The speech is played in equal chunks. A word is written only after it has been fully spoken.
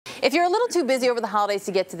If you're a little too busy over the holidays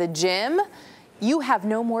to get to the gym, you have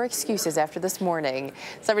no more excuses after this morning.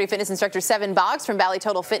 Celebrity fitness instructor Seven Boggs from Bally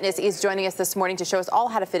Total Fitness is joining us this morning to show us all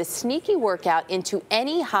how to fit a sneaky workout into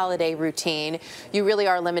any holiday routine. You really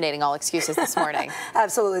are eliminating all excuses this morning.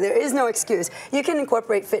 Absolutely. There is no excuse. You can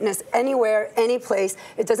incorporate fitness anywhere, any place.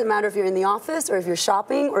 It doesn't matter if you're in the office or if you're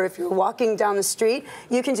shopping or if you're walking down the street.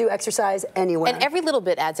 You can do exercise anywhere. And every little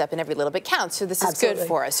bit adds up and every little bit counts, so this is good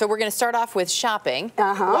for us. So we're going to start off with shopping,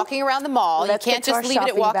 walking around the mall. You can't just leave it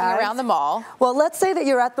at walking around the mall. Well, let's say that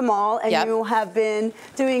you're at the mall and you have been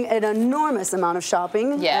doing an enormous amount of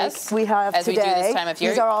shopping. Yes. Like we have as today. We do this time of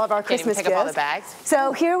year. These are all of our Christmas gifts. Pick up all the bags.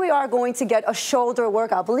 So here we are going to get a shoulder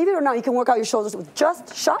workout. Believe it or not, you can work out your shoulders with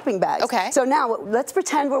just shopping bags. Okay. So now let's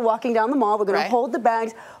pretend we're walking down the mall. We're going to hold the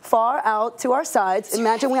bags far out to our sides.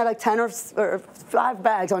 Imagine we have like 10 or 5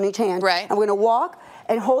 bags on each hand. Right. And we're going to walk.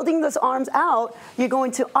 And holding those arms out, you're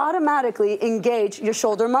going to automatically engage your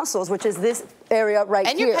shoulder muscles, which is this area right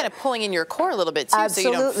here. And you're kind of pulling in your core a little bit too, Absolutely.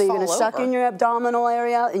 So you don't fall You're going to suck in your abdominal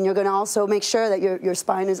area, and you're going to also make sure that your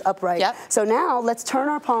spine is upright. Yep. So now let's turn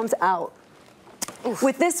our palms out. Oof.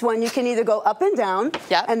 With this one, you can either go up and down,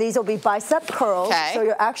 and these will be bicep curls. So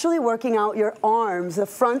you're actually working out your arms, the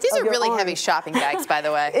front These of are your really arms. heavy shopping bags, by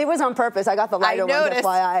the way. It was on purpose. I got the lighter ones,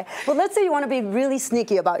 FYI. But let's say you want to be really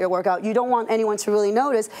sneaky about your workout. You don't want anyone to really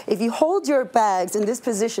notice. If you hold your bags in this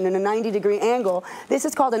position in a 90-degree angle, this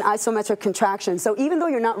is called an isometric contraction. So even though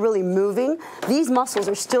you're not really moving, these muscles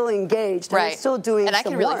are still engaged. And still doing And I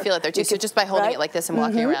can really feel it there too, so just by holding it like this and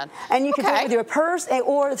walking around. And you can do it with your purse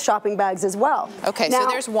or shopping bags as well. Okay, now, so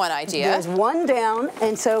there's one idea. There's one down,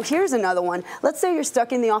 and so here's another one. Let's say you're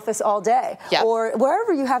stuck in the office all day, or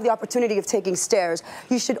wherever you have the opportunity of taking stairs.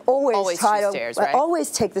 You should always try to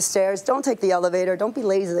always take the stairs. Don't take the elevator. Don't be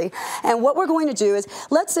lazy. And what we're going to do is,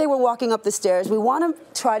 let's say we're walking up the stairs. We want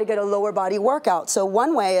to try to get a lower body workout. So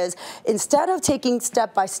one way is, instead of taking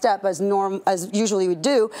step by step as usually we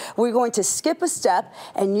do, we're going to skip a step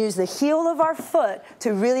and use the heel of our foot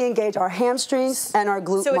to really engage our hamstrings and our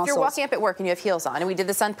glute muscles. So if you're walking up at work and you have heels on, and we did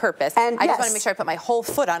this on purpose, and I just want to make sure I put my whole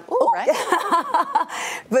foot on. Ooh, right?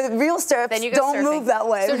 But real stirrups don't move that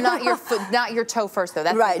way. So not your foot, not your toe first, though.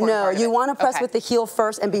 That's right. No, you want to press with the heel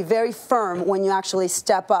first and be very firm when you actually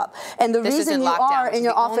step up. And the reason you are in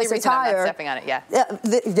your office attire. I'm not stepping on it.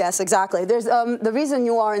 Yes, exactly. There's the reason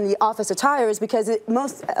you are in the office attire is because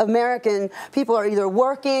most American people are either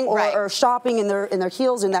working or shopping in their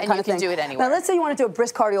heels and that kind of thing. And you can do it anywhere. Now let's say you want to do a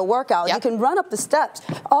brisk cardio workout. You can run up the steps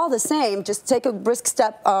all the same. Just take a brisk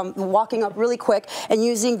step, walking up really quick and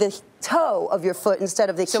using the toe of your foot instead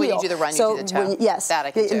of the heel. So when you do the run, you do the toe. Yes. That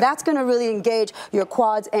I can do. That's going to really engage your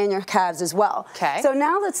quads and your calves as well. Okay. So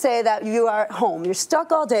now let's say that you are at home. You're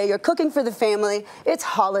stuck all day. You're cooking for the family. It's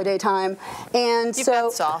holiday time. And You've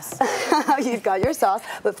got sauce. You've got your sauce.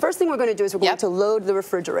 But first thing we're going to do is we're going to load the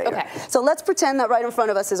refrigerator. Okay. So let's pretend that right in front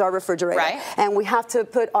of us is our refrigerator. Right. And we have to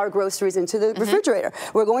put our groceries into the refrigerator.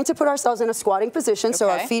 We're going to put ourselves in a squatting position. So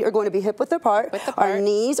our feet are going to be hip width apart. Our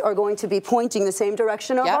knees are going to be pointing the same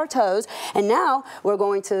direction of our toes. And now we're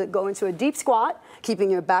going to go into a deep squat, keeping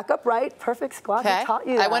your back upright. Perfect squat. Who taught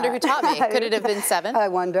you that? I wonder who taught me. Could it have been Seven? I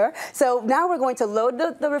wonder. So now we're going to load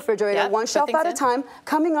the refrigerator one shelf at a time,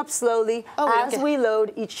 coming up slowly as we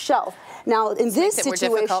load each shelf. Now in this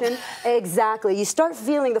situation, exactly, you start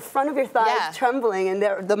feeling the front of your thighs trembling and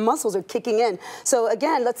the muscles are kicking in. So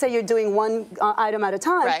again, let's say you're doing one item at a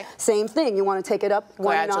time. Same thing. You want to take it up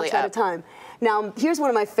one notch at a time. Now, here's one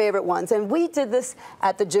of my favorite ones, and we did this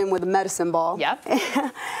at the gym with a medicine ball.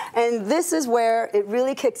 And this is where it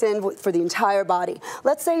really kicks in for the entire body.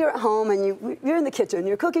 Let's say you're at home and you're in the kitchen,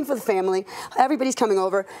 you're cooking for the family, everybody's coming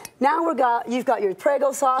over. Now you've got your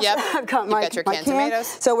Prego sauce, I've got my canned tomatoes.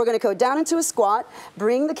 So we're going to go down into a squat,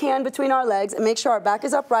 bring the can between our legs, and make sure our back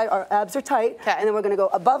is upright, our abs are tight, and then we're going to go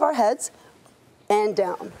above our heads and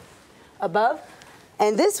down. Above.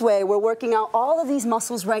 And this way, we're working out all of these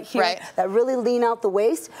muscles right here that really lean out the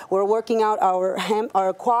waist. We're working out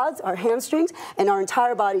our quads, our hamstrings, and our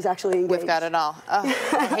entire body's actually engaged. We've got it all. Oh,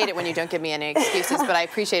 I hate it when you don't give me any excuses, but I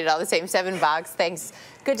appreciate it all the same. Seven Boggs, thanks.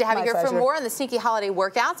 Good to have you here. For more on the sneaky holiday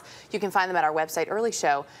workouts, you can find them at our website,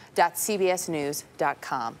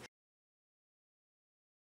 earlyshow.cbsnews.com.